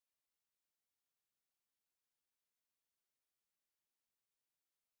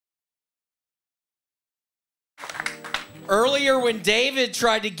Earlier, when David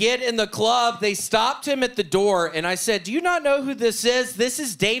tried to get in the club, they stopped him at the door, and I said, do you not know who this is? This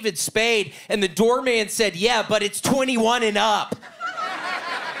is David Spade. And the doorman said, yeah, but it's 21 and up.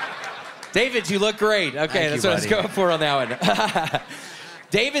 David, you look great. Okay, that's what I was going for on that one.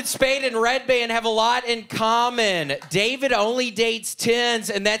 David Spade and Redban have a lot in common. David only dates 10s,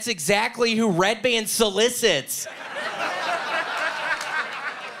 and that's exactly who Redban solicits.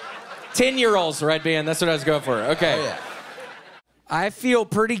 10-year-olds, Redban, that's what I was going for. Okay. Oh, yeah. I feel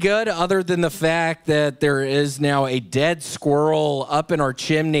pretty good other than the fact that there is now a dead squirrel up in our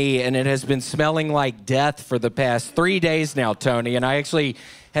chimney, and it has been smelling like death for the past 3 days now, Tony. And I actually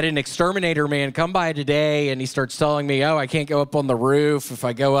had an exterminator man come by today, and he starts telling me, oh, I can't go up on the roof. If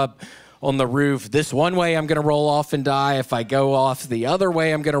I go up on the roof this one way, I'm going to roll off and die. If I go off the other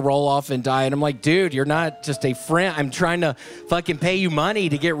way, I'm going to roll off and die. And I'm like, dude, you're not just a friend. I'm trying to fucking pay you money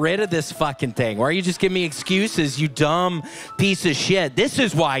to get rid of this fucking thing. Why are you just giving me excuses, you dumb piece of shit? This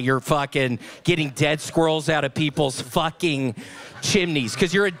is why you're fucking getting dead squirrels out of people's fucking chimneys,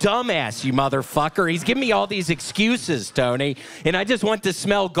 because you're a dumbass, you motherfucker. He's giving me all these excuses, Tony, and I just want the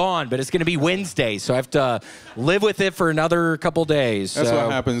smell gone, but it's going to be Wednesday, so I have to live with it for another couple days. That's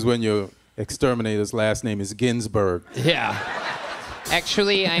what happens when your exterminator's last name is Ginsburg. Yeah.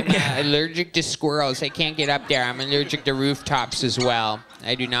 Actually, I'm allergic to squirrels. I can't get up there. I'm allergic to rooftops as well.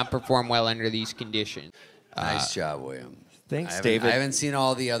 I do not perform well under these conditions. Nice job, William. Thanks, David. I haven't seen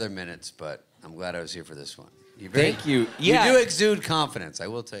all the other minutes, but I'm glad I was here for this one. Thank you. Yeah. You do exude confidence, I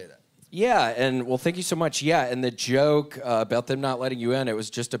will tell you that. Yeah, and well, thank you so much. Yeah, and the joke about them not letting you in, it was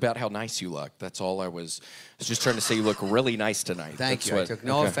just about how nice you look. That's all I was just trying to say. You look really nice tonight. Thank you. I took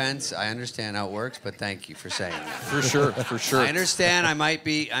no offense. I understand how it works, but thank you for saying that. For sure, for sure. I understand. I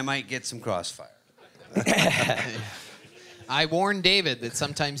might get some crossfire. I warned David that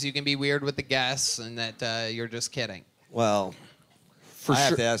sometimes you can be weird with the guests and that you're just kidding. Well, I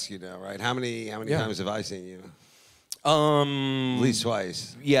have to ask you now, right? How many times have I seen you? At least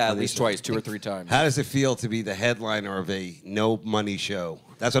twice. Yeah, at least twice, 2 or 3 times. How does it feel to be the headliner of a no-money show?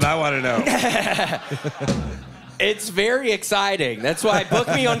 That's what I want to know. It's very exciting. That's why book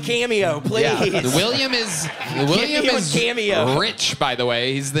me on Cameo, please. Yeah. William is Cameo. Rich, by the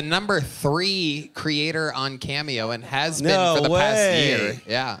way. He's the #3 creator on Cameo and has been for the past year.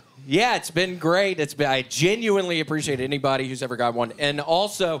 Yeah. Yeah, it's been great. I genuinely appreciate anybody who's ever got one. And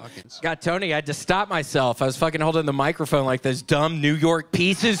also, God, Tony, I had to stop myself. I was fucking holding the microphone like those dumb New York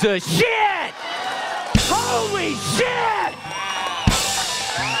pieces of shit! Holy shit!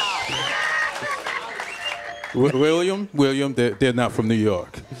 William, they're not from New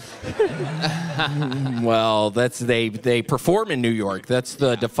York. Well, they perform in New York. That's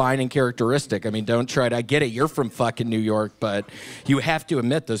the defining characteristic. I mean, don't try to. I get it. You're from fucking New York, but you have to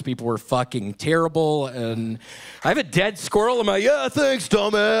admit those people were fucking terrible. And I have a dead squirrel in my. Yeah, thanks,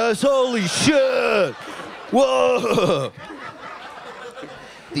 dumbass. Holy shit! Whoa!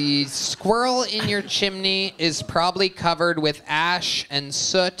 The squirrel in your chimney is probably covered with ash and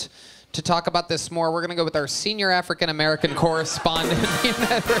soot. To talk about this more, we're going to go with our senior African-American correspondent.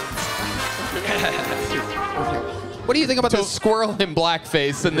 What do you think about the squirrel in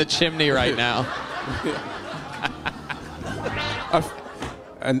blackface in the chimney right now?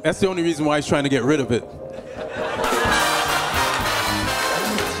 And that's the only reason why he's trying to get rid of it.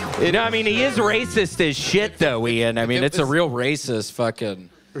 You know, I mean, he is racist as shit, though, Ian. I mean, it's a real racist fucking...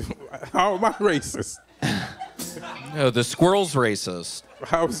 How am I racist? No, the squirrel's racist.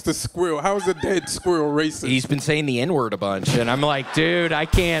 How's the squirrel? How's a dead squirrel racist? He's been saying the N-word a bunch, and I'm like, dude, I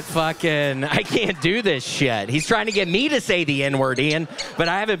can't do this shit. He's trying to get me to say the N-word, Ian, but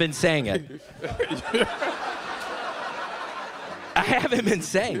I haven't been saying it. I haven't been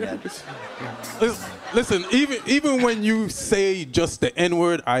saying it. Listen, even when you say just the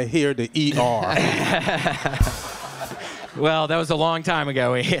N-word, I hear the ER. Well, that was a long time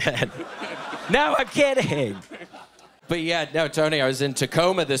ago, Ian. No, I'm kidding. But yeah, no, Tony, I was in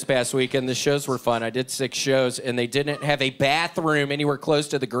Tacoma this past weekend. The shows were fun. I did 6 shows, and they didn't have a bathroom anywhere close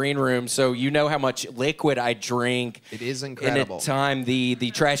to the green room, so you know how much liquid I drink. It is incredible. And at time,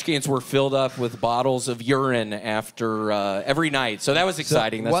 the trash cans were filled up with bottles of urine after every night. So that was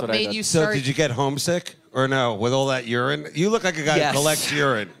exciting. That's what I did. So did you get homesick or no with all that urine? You look like a guy who collects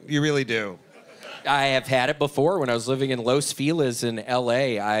urine. You really do. I have had it before. When I was living in Los Feliz in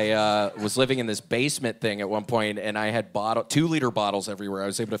L.A., I was living in this basement thing at one point, and I had 2-liter bottles everywhere. I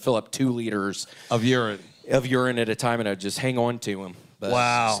was able to fill up 2 liters of urine at a time, and I would just hang on to them. But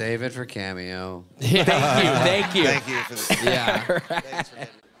wow. Save it for Cameo. Yeah. Thank you. Thank you for this. Yeah.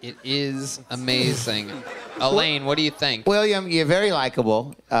 It is amazing. Elaine, what do you think? William, you're very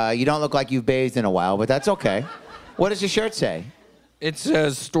likable. You don't look like you've bathed in a while, but that's okay. What does your shirt say? It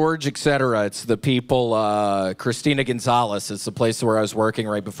says storage, etc. It's the people, Kristie Gonzales. It's the place where I was working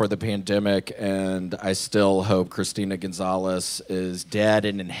right before the pandemic, and I still hope Kristie Gonzales is dead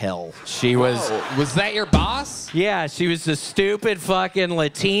and in hell. She was... Was that your boss? Yeah, she was a stupid fucking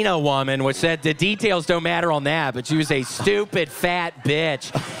Latina woman, which said the details don't matter on that, but she was a stupid fat bitch.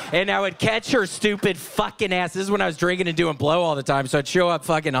 And I would catch her stupid fucking ass. This is when I was drinking and doing blow all the time, so I'd show up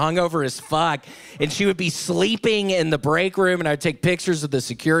fucking hungover as fuck, and she would be sleeping in the break room, and I'd take pictures of the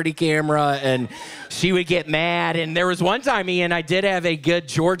security camera, and she would get mad. And there was one time, Ian, I did have a good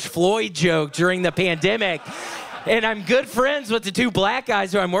George Floyd joke during the pandemic. And I'm good friends with the two black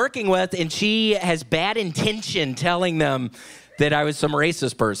guys who I'm working with, and she has bad intention telling them that I was some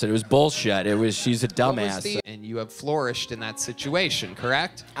racist person. It was bullshit. She's a dumbass. And you have flourished in that situation,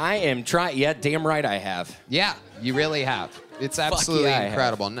 correct? I am trying. Yeah, damn right I have. Yeah, you really have. It's absolutely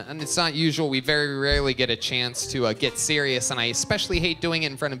incredible. And it's not usual. We very rarely get a chance to get serious, and I especially hate doing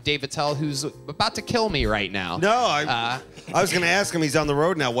it in front of Dave Attell, who's about to kill me right now. No, I was going to ask him. He's on the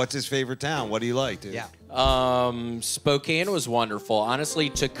road now. What's his favorite town? What do you like, dude? Yeah. Spokane was wonderful. Honestly,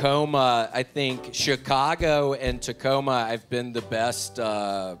 Tacoma, I think Chicago and Tacoma, I've been the best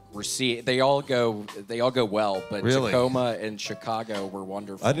received. They all go well, but really? Tacoma and Chicago were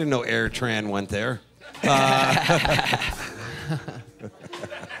wonderful. I didn't know AirTran went there.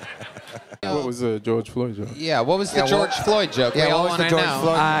 What was the George Floyd joke? Yeah, what was the George Floyd joke? Yeah, we all what was the want to George know.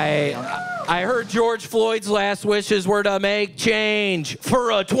 Floyd? I heard George Floyd's last wishes were to make change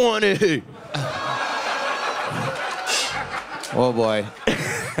for a 20. Oh, boy.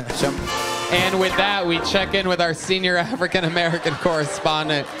 And with that, we check in with our senior African-American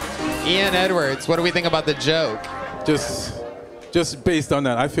correspondent, Ian Edwards. What do we think about the joke? Just based on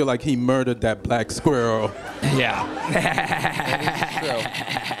that, I feel like he murdered that black squirrel. Yeah.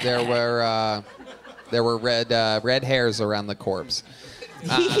 There were red hairs around the corpse.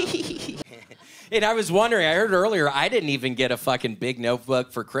 And I was wondering, I heard earlier, I didn't even get a fucking big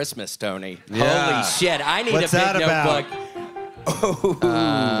notebook for Christmas, Tony. Yeah. Holy shit, I need What's a big that about? notebook.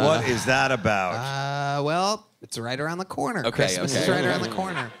 What is that about? Well, it's right around the corner. Okay, Christmas is right around the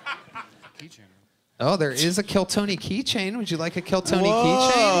corner. Oh, there is a Kill Tony keychain. Would you like a Kill Tony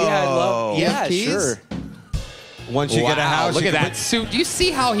keychain? Yeah, I love. Yeah, keys? sure. Once you get a house, Look you at can that suit. Do you see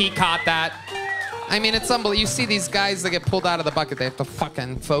how he caught that? I mean, it's unbelievable. You see these guys that get pulled out of the bucket. They have to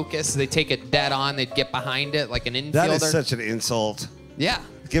fucking focus. They take it dead on. They get behind it like an infielder. That is such an insult. Yeah.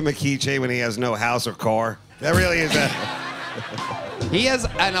 Give him a keychain when he has no house or car. That really is a... He has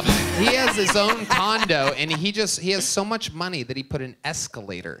his own condo, and he has so much money that he put an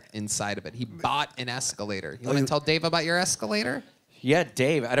escalator inside of it. He bought an escalator. You want to tell Dave about your escalator? Yeah,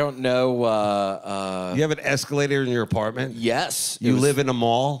 Dave, I don't know. You have an escalator in your apartment? Yes. You live in a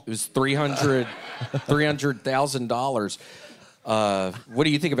mall? It was $300,000. What do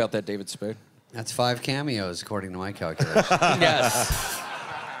you think about that, David Spade? That's 5 cameos, according to my calculations. Yes.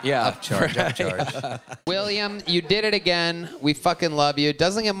 Yeah. Upcharge. William, you did it again. We fucking love you. It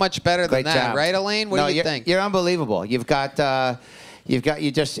doesn't get much better than that, job. right, Elaine? What do you think? You're unbelievable. You can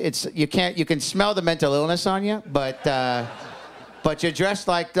smell the mental illness on you, but you're dressed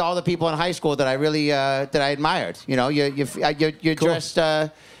like all the people in high school that I really that I admired. You know, you're cool. Dressed. Do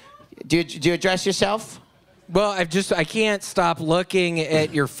you dress yourself? Well, I can't stop looking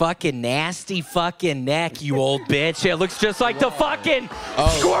at your fucking nasty fucking neck, you old bitch. It looks just like the fucking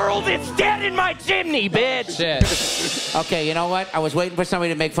squirrel that's dead in my chimney, bitch. Shit. Okay, you know what? I was waiting for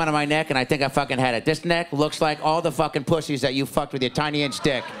somebody to make fun of my neck, and I think I fucking had it. This neck looks like all the fucking pussies that you fucked with your tiny inch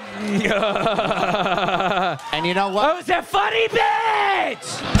dick. And you know what? Oh, is that funny,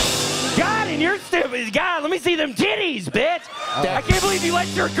 bitch? God, and you're stupid. God, let me see them titties, bitch. I can't believe you let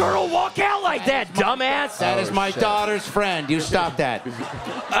your girl walk out like that, dumbass. That is my daughter's friend. You stop that.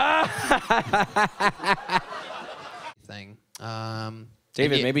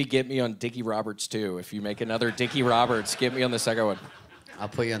 David, maybe get me on Dickie Roberts, too. If you make another Dickie Roberts, get me on the second one. I'll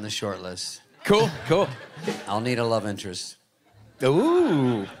put you on the short list. Cool. I'll need a love interest.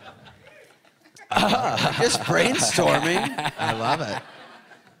 Ooh. Just brainstorming. I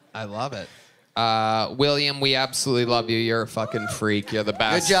love it. William, we absolutely love you. You're a fucking freak. You're the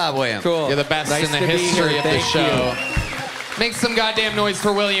best. Good job, William. Cool. You're the best Nice in the to be history here. of the Thank show. Make some goddamn noise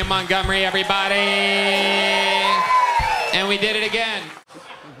for William Montgomery, everybody. And we did it again.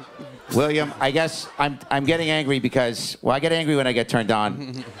 William, I guess I'm getting angry because, well, I get angry when I get turned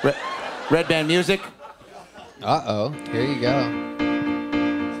on. Redban music. Uh-oh. Here you go.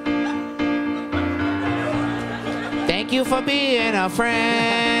 Thank you for being a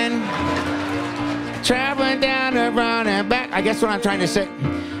friend. Traveling down the round and back. I guess what I'm trying to say.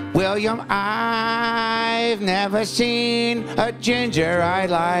 William, I've never seen a ginger I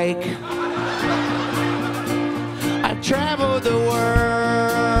like. I've traveled the world.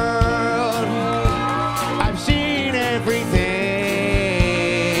 I've seen everything.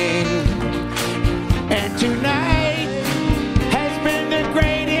 And tonight has been the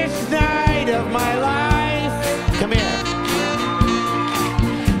greatest night of my life. Come here.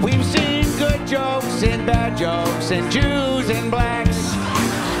 We've seen good jokes and bad jokes and Jews and blacks.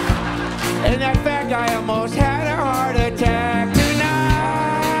 And that fat guy almost had a heart attack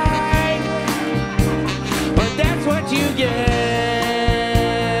tonight. But that's what you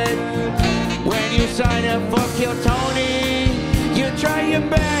get when you sign up for Kill Tony. You try your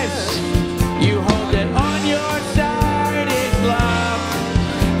best. You hope that on your side is love.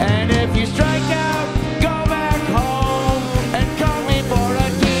 And if you strike out, go back home and call me for a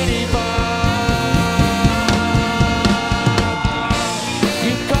titty bump.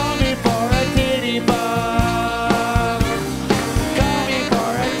 You call me for a titty bump. Call me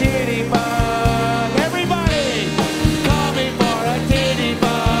for a titty bump. Everybody, call me for a titty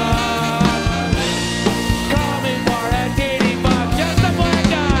bump. Call me for a titty bump. Just the black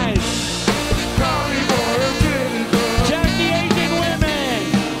guys. Call me for a titty bump. Just the Asian women.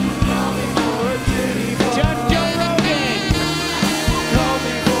 Call me for a titty bump. Just Joe Rogan. Call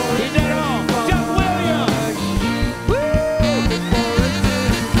me for a titty bump. Just William. Woo!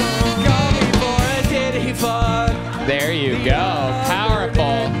 Call me for a titty bump. There you go.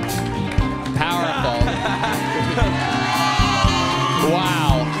 Powerful. Powerful.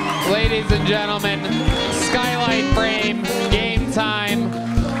 Wow. Ladies and gentlemen, Skylight Frame, game time.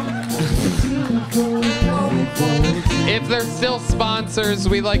 If they're still sponsors,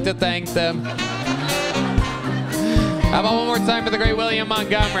 we'd like to thank them. How about one more time for the great William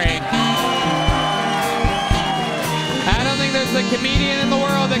Montgomery? I don't think there's a comedian in the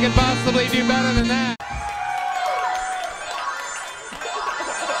world that could possibly do better than that.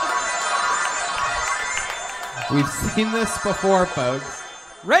 We've seen this before, folks.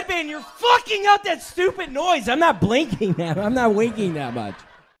 Redban, you're fucking up that stupid noise. I'm not blinking that. I'm not winking that much.